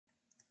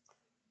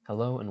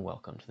Hello and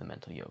welcome to the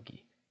Mental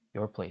Yogi,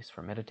 your place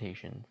for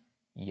meditation,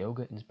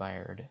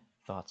 yoga-inspired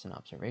thoughts and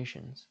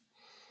observations,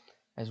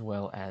 as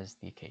well as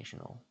the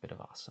occasional bit of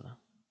asana.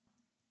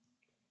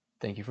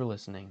 Thank you for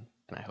listening,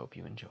 and I hope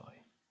you enjoy.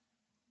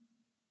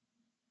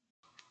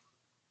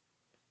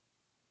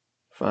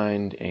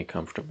 Find a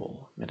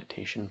comfortable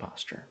meditation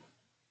posture.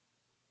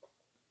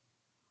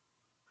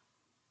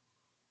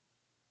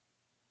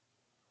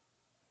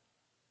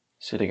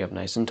 Sitting up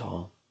nice and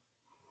tall,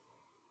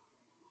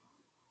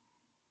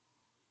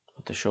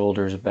 with the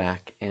shoulders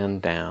back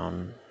and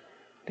down,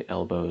 the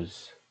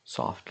elbows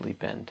softly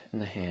bent, and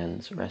the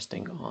hands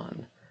resting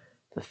on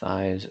the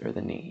thighs or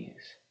the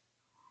knees.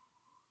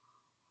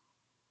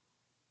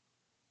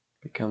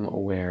 Become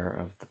aware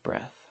of the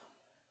breath.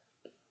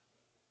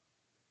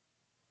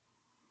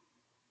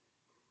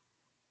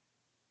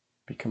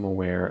 Become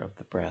aware of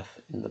the breath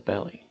in the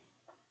belly.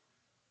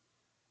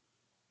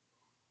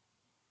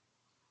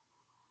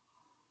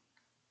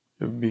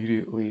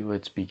 Immediately,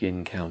 let's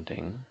begin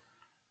counting.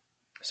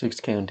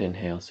 6 count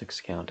inhale, 6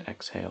 count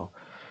exhale,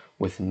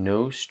 with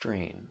no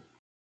strain.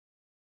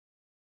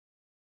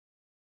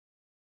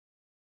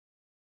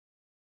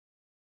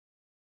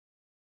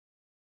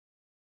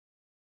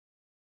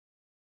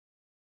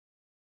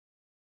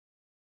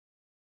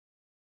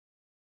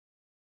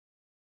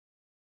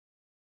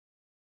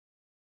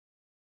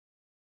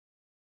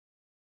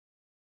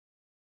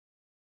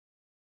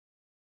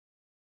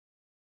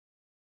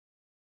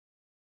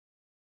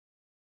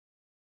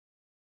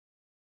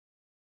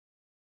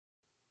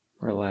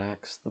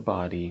 Relax the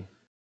body.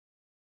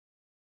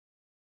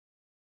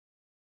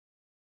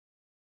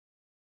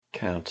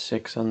 Count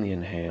 6 on the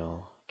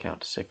inhale,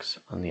 count 6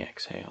 on the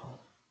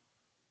exhale.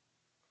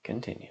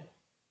 Continue.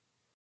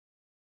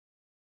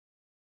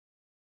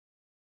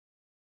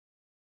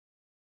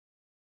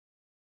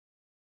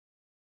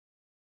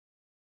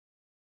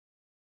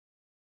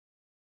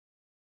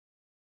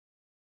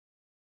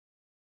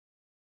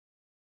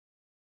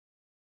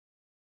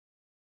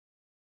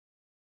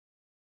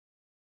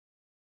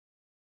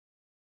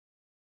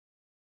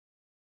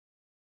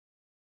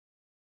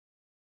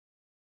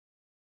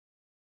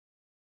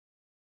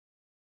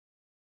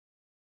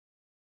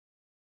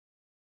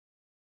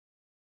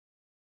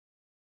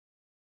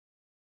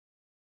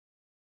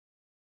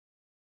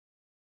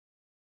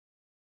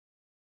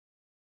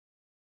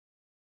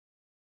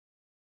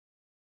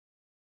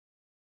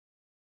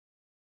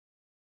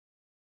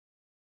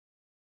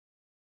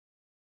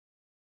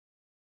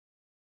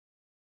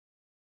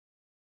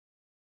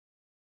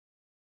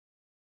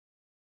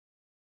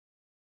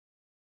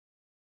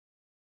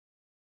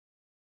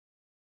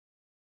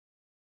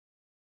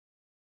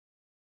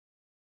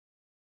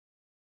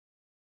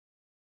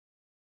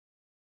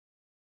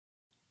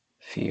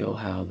 Feel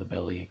how the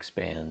belly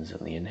expands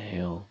on the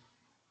inhale.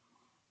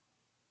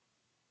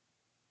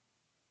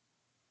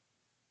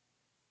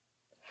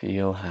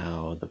 Feel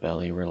how the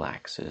belly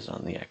relaxes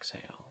on the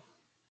exhale.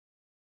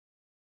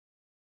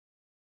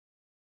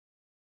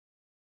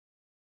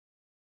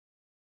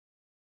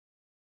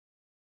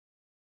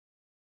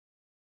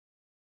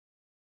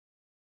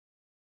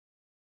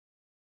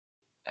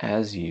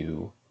 As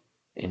you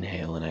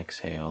inhale and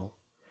exhale,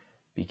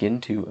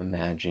 begin to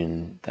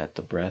imagine that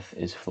the breath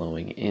is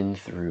flowing in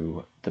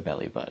through the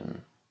belly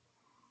button.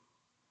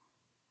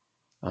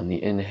 On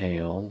the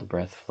inhale, the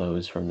breath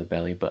flows from the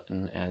belly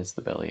button as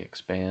the belly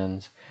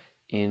expands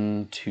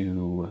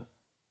into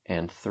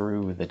and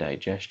through the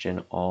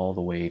digestion all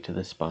the way to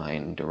the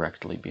spine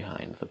directly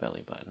behind the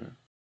belly button.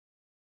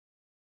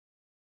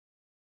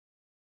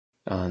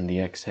 On the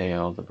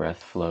exhale, the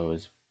breath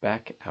flows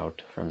back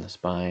out from the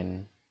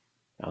spine,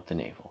 out the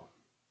navel.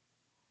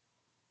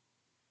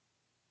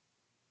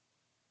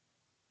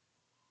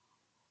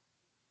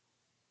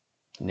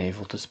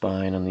 Navel to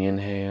spine on the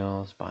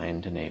inhale,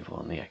 spine to navel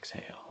on the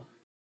exhale.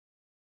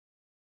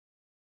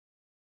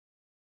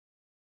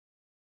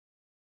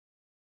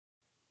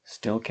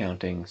 Still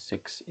counting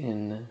 6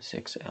 in,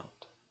 6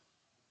 out.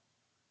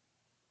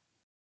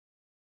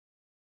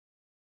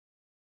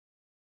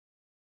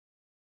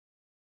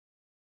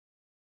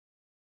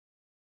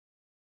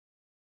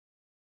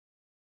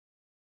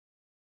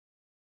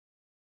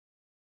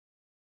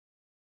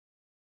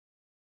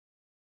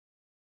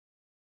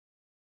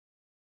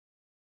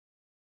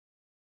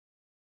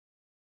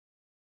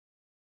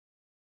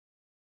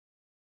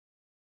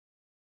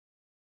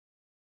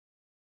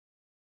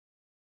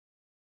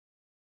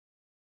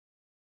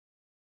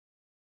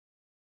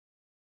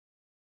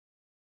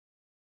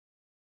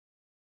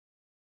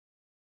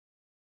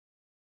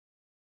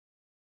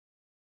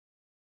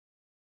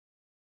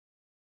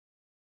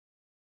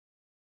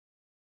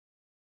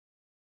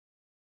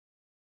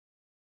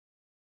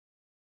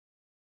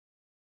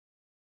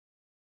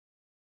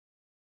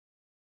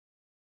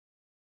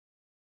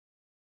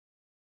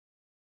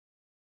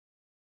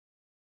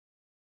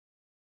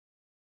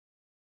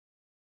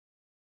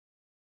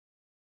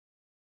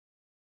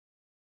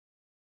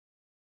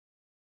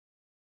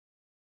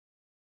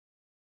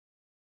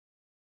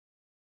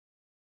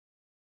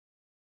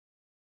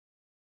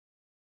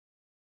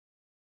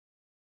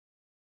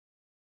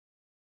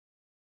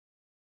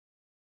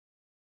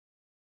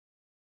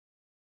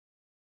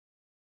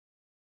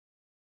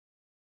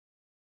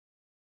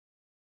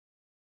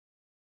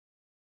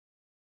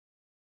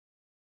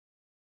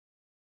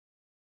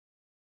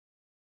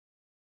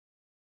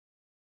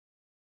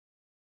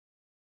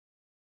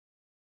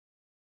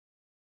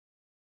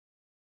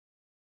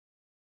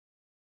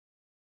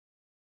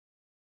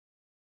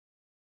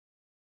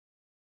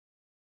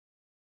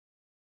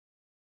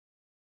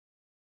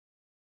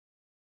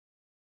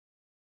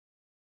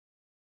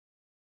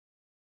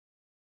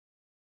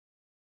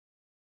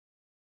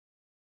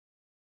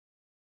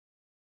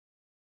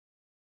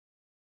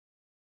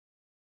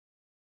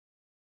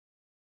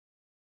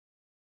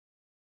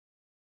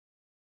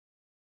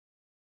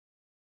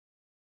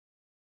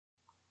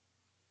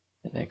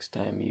 The next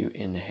time you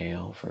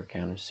inhale for a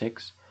count of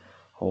 6,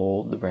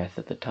 hold the breath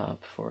at the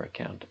top for a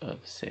count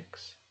of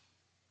 6.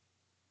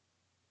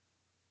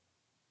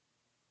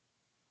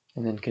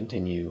 And then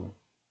continue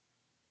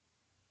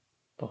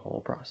the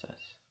whole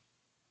process.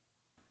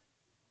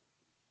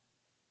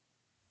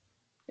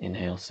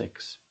 Inhale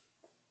 6,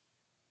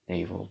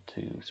 navel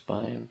to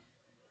spine,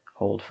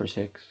 hold for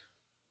 6,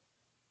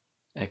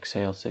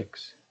 exhale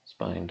 6,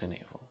 spine to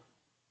navel.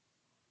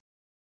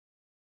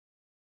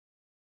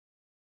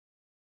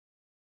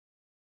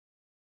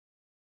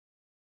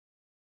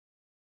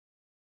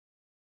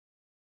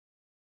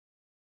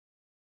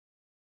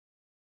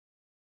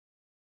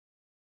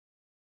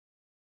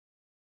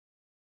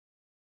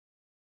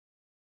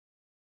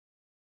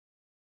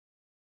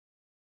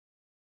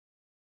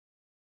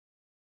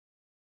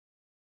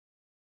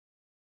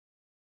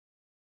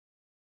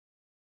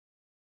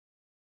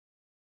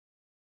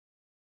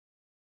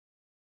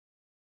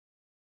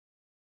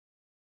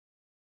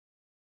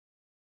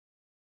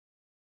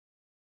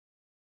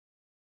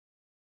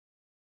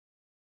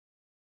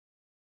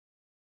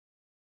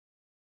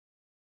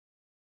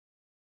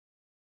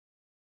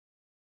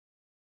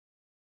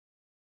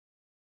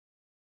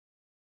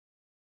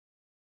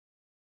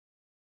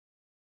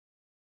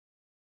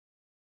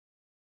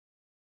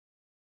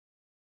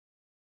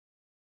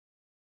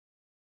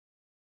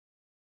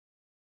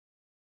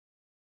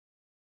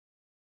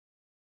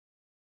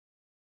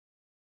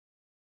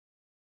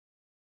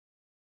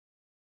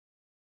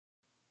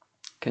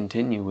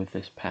 Continue with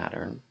this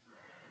pattern,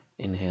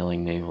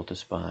 inhaling navel to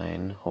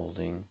spine,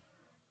 holding,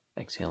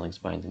 exhaling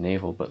spine to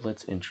navel, but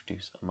let's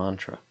introduce a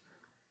mantra.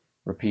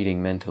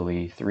 Repeating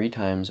mentally 3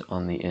 times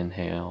on the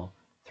inhale,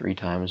 3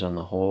 times on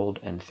the hold,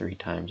 and 3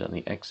 times on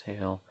the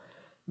exhale,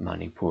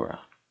 Manipura.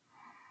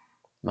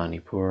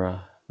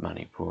 Manipura,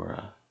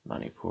 Manipura,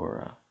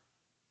 Manipura,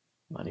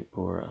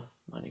 Manipura,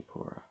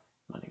 Manipura,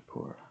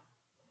 Manipura,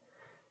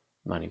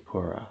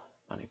 Manipura,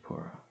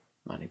 Manipura,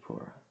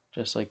 Manipura.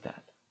 Just like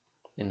that.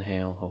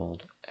 Inhale,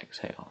 hold,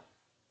 exhale.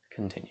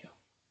 Continue.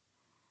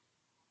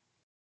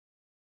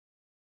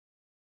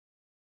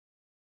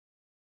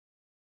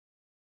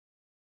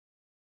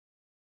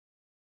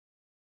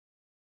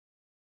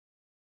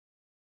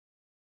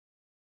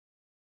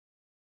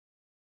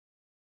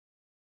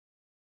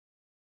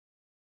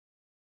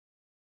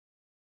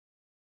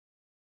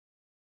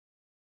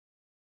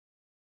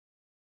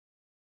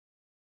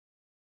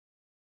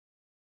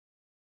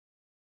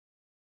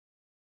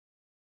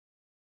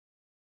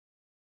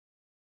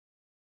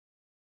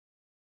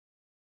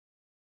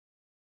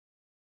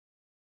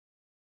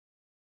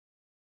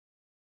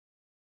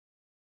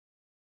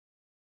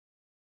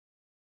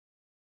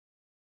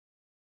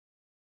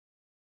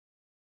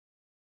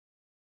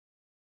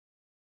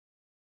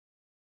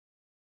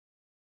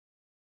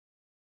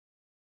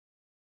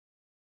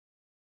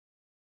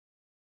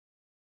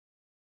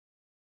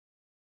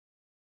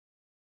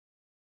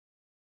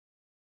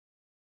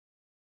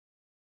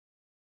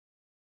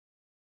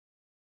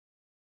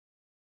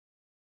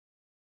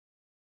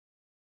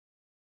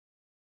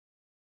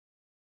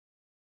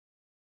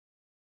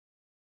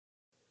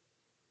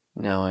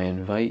 Now I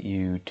invite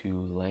you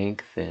to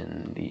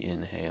lengthen the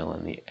inhale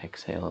and the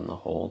exhale and the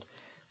hold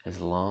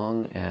as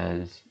long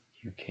as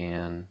you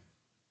can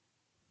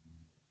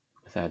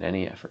without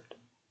any effort.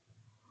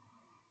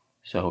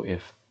 So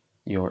if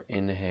your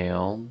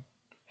inhale,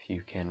 if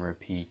you can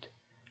repeat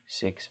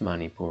 6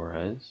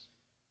 Manipuras,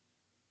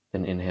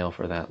 then inhale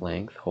for that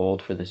length,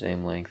 hold for the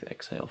same length,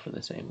 exhale for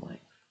the same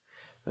length.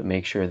 But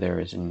make sure there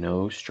is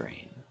no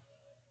strain,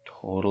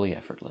 totally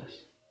effortless.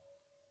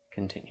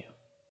 Continue.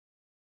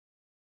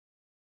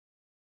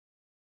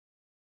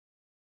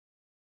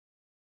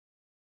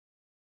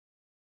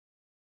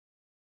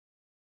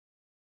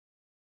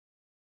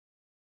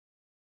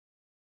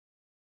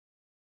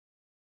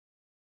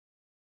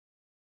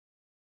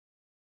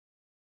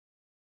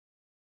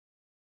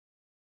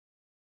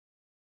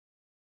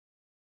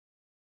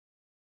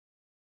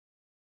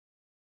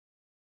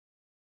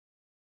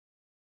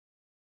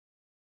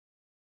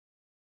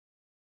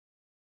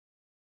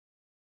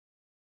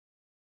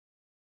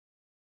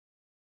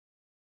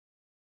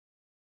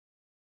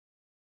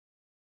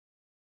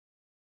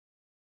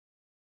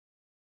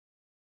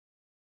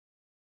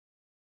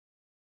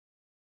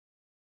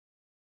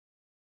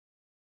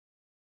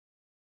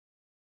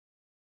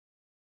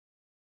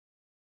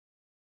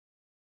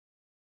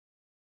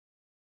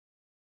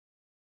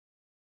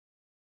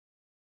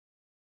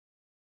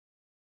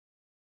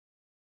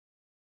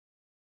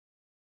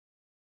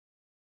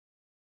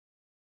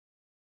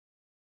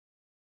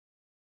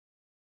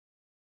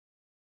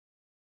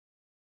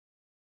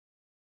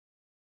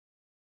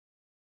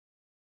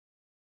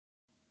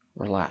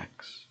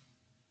 Relax.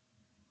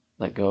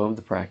 Let go of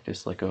the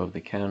practice, let go of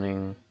the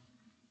counting,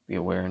 the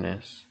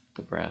awareness,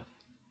 the breath.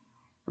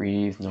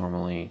 Breathe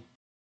normally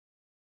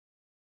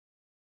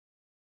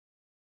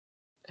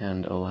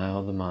and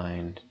allow the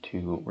mind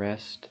to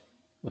rest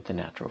with the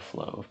natural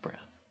flow of breath.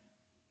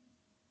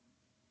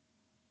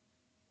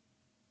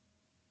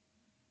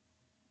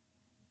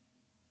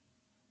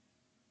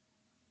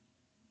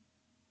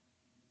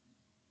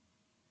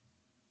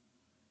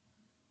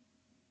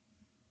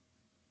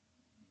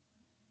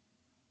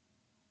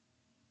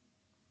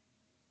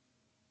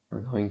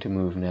 We're going to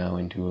move now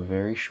into a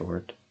very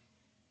short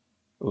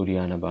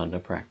Uddiyana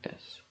Bandha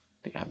practice,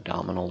 the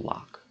abdominal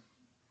lock.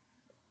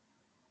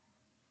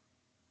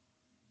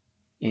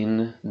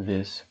 In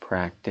this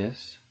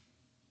practice,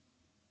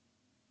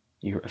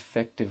 you're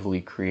effectively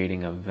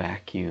creating a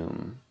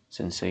vacuum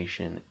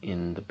sensation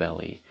in the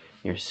belly.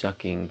 You're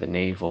sucking the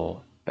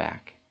navel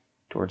back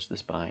towards the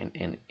spine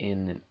and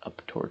in and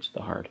up towards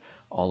the heart.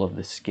 All of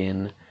the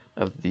skin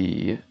of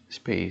the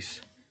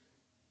space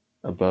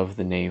above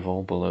the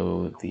navel,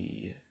 below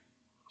the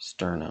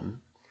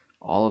sternum,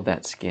 all of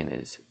that skin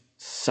is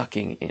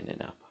sucking in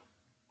and up.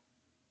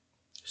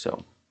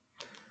 So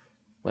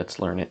let's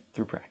learn it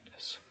through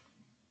practice.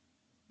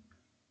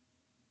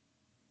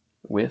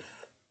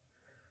 With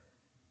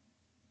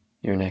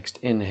your next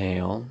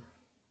inhale,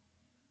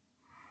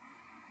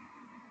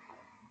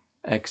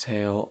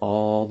 exhale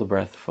all the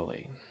breath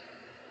fully.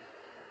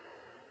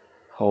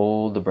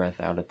 Hold the breath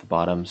out at the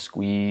bottom,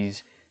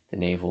 squeeze the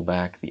navel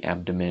back, the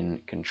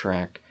abdomen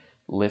contract,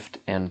 lift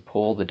and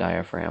pull the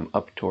diaphragm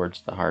up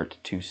towards the heart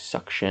to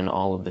suction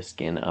all of the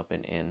skin up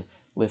and in.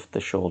 Lift the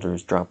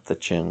shoulders, drop the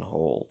chin,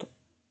 hold.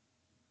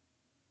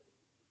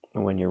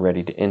 And when you're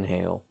ready to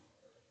inhale,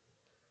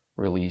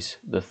 release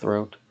the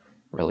throat,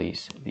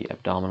 release the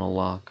abdominal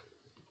lock,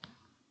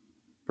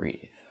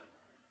 breathe,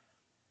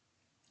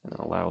 and then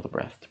allow the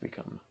breath to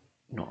become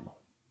normal.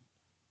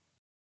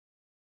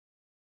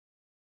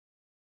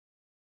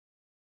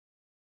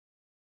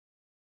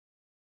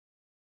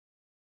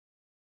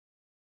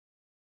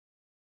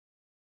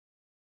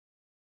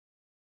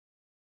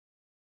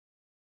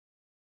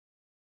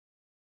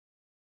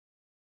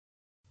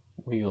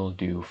 We'll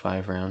do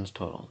 5 rounds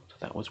total, so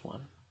that was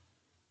 1.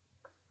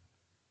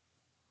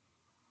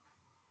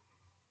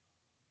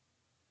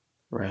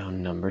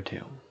 Round number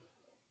 2.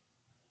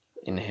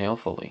 Inhale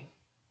fully.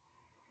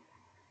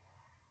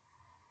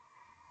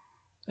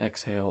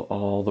 Exhale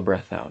all the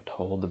breath out.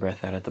 Hold the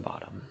breath out at the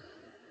bottom.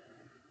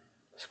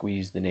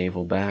 Squeeze the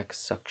navel back,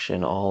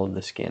 suction all of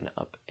the skin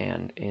up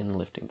and in,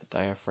 lifting the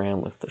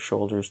diaphragm, lift the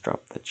shoulders,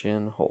 drop the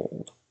chin,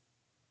 hold.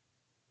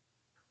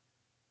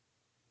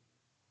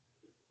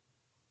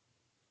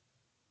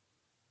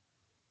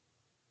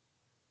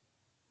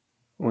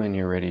 When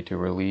you're ready to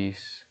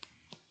release,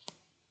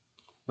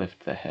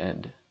 lift the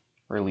head,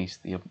 release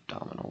the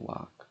abdominal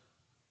lock,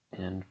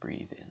 and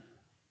breathe in.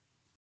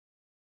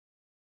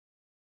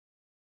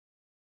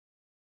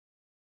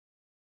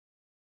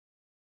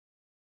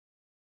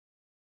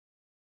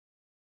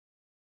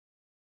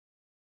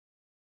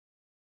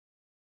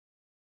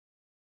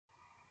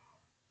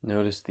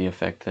 Notice the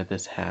effect that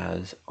this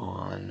has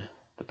on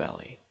the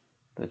belly,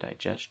 the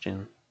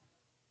digestion,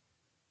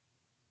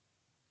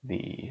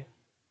 the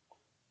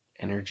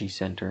energy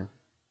center,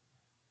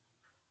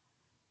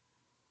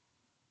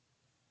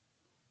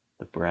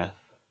 the breath,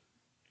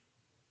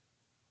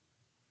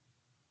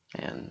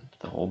 and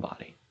the whole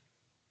body.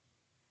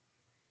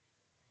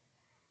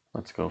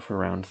 Let's go for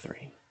round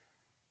 3.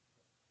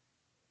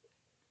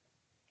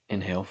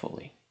 Inhale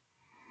fully.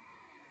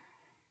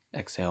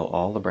 Exhale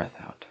all the breath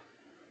out.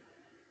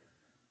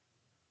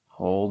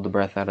 Hold the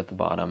breath out at the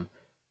bottom.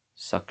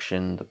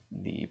 Suction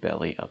the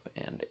belly up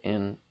and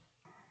in.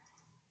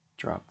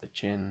 Drop the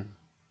chin.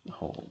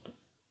 Hold.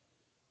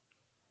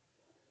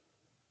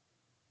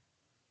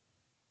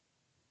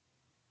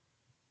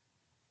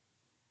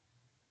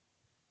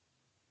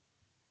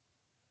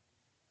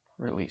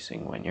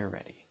 Releasing when you're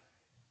ready.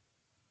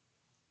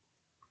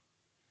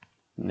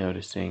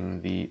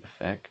 Noticing the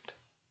effect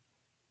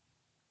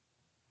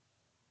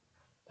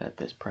that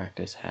this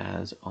practice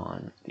has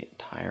on the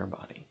entire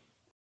body.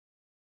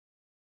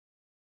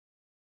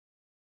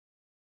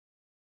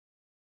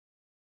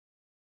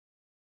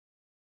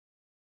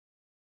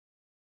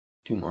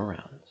 Two more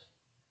rounds.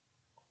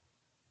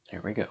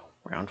 Here we go.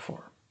 Round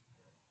 4.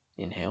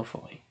 Inhale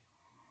fully.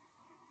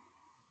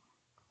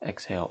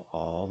 Exhale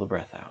all the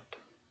breath out.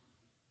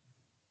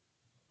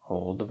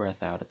 Hold the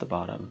breath out at the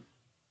bottom.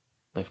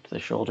 Lift the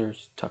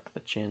shoulders, tuck the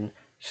chin,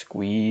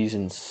 squeeze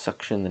and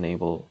suction the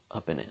navel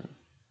up and in.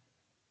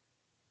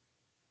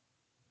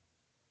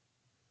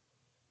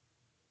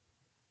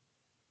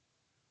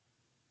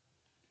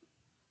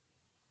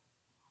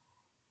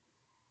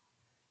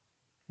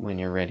 When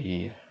you're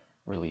ready,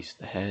 release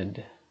the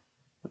head,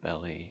 the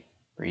belly,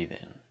 breathe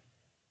in.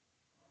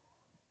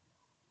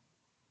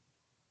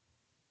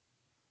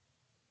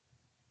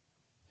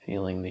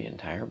 Feeling the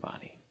entire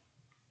body.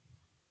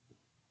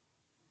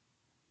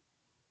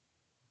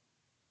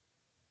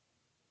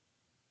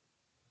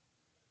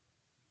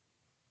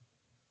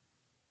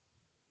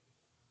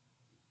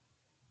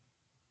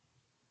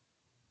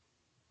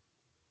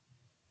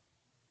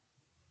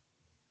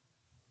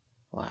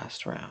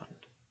 Last round.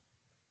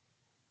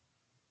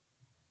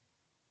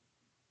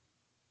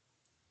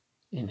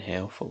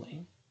 Inhale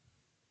fully.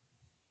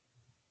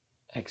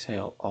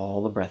 Exhale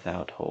all the breath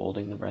out,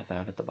 holding the breath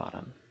out at the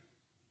bottom.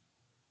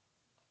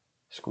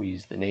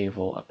 Squeeze the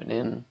navel up and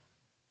in.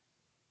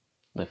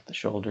 Lift the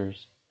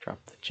shoulders,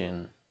 drop the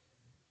chin,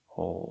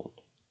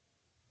 hold.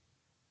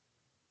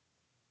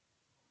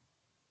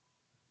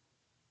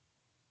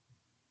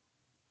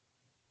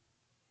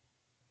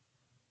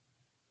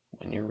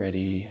 When you're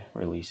ready,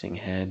 releasing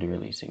head,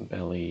 releasing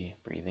belly,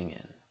 breathing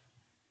in.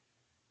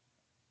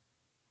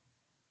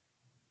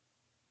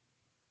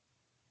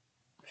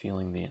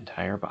 Feeling the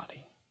entire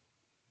body.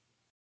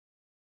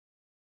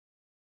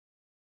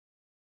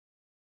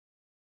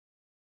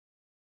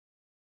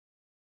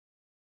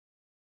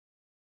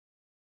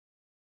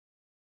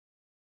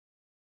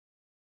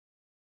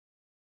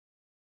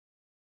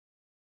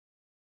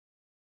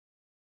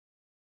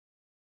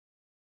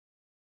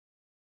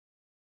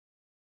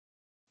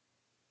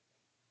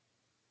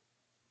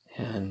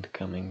 And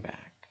coming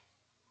back.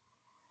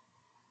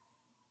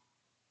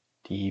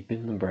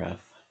 Deepen the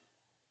breath.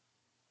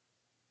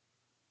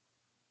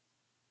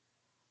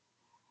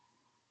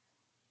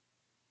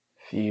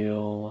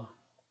 Feel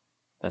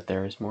that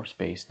there is more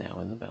space now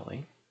in the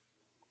belly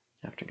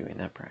after doing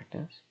that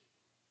practice.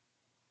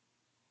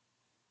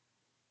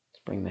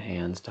 Let's bring the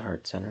hands to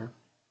heart center.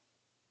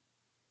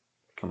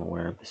 Become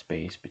aware of the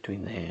space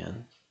between the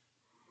hands.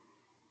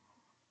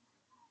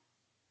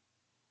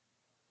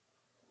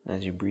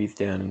 As you breathe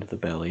down into the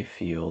belly,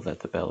 feel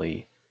that the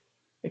belly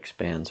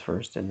expands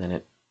first and then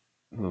it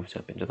moves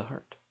up into the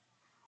heart.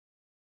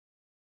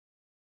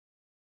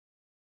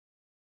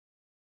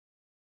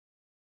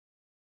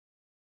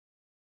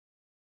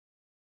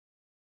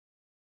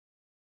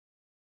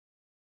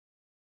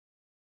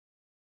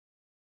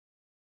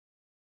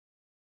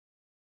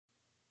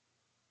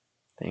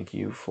 Thank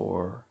you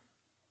for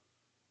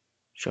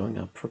showing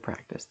up for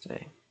practice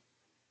today.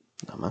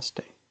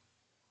 Namaste.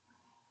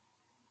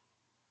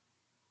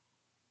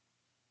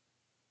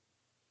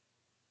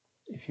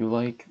 If you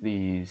like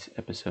these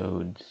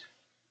episodes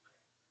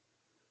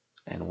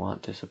and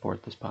want to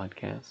support this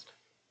podcast,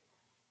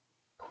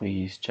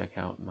 please check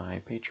out my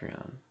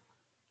Patreon,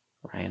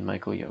 Ryan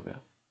Michael Yoga.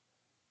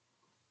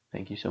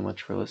 Thank you so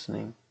much for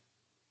listening.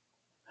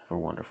 Have a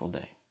wonderful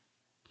day.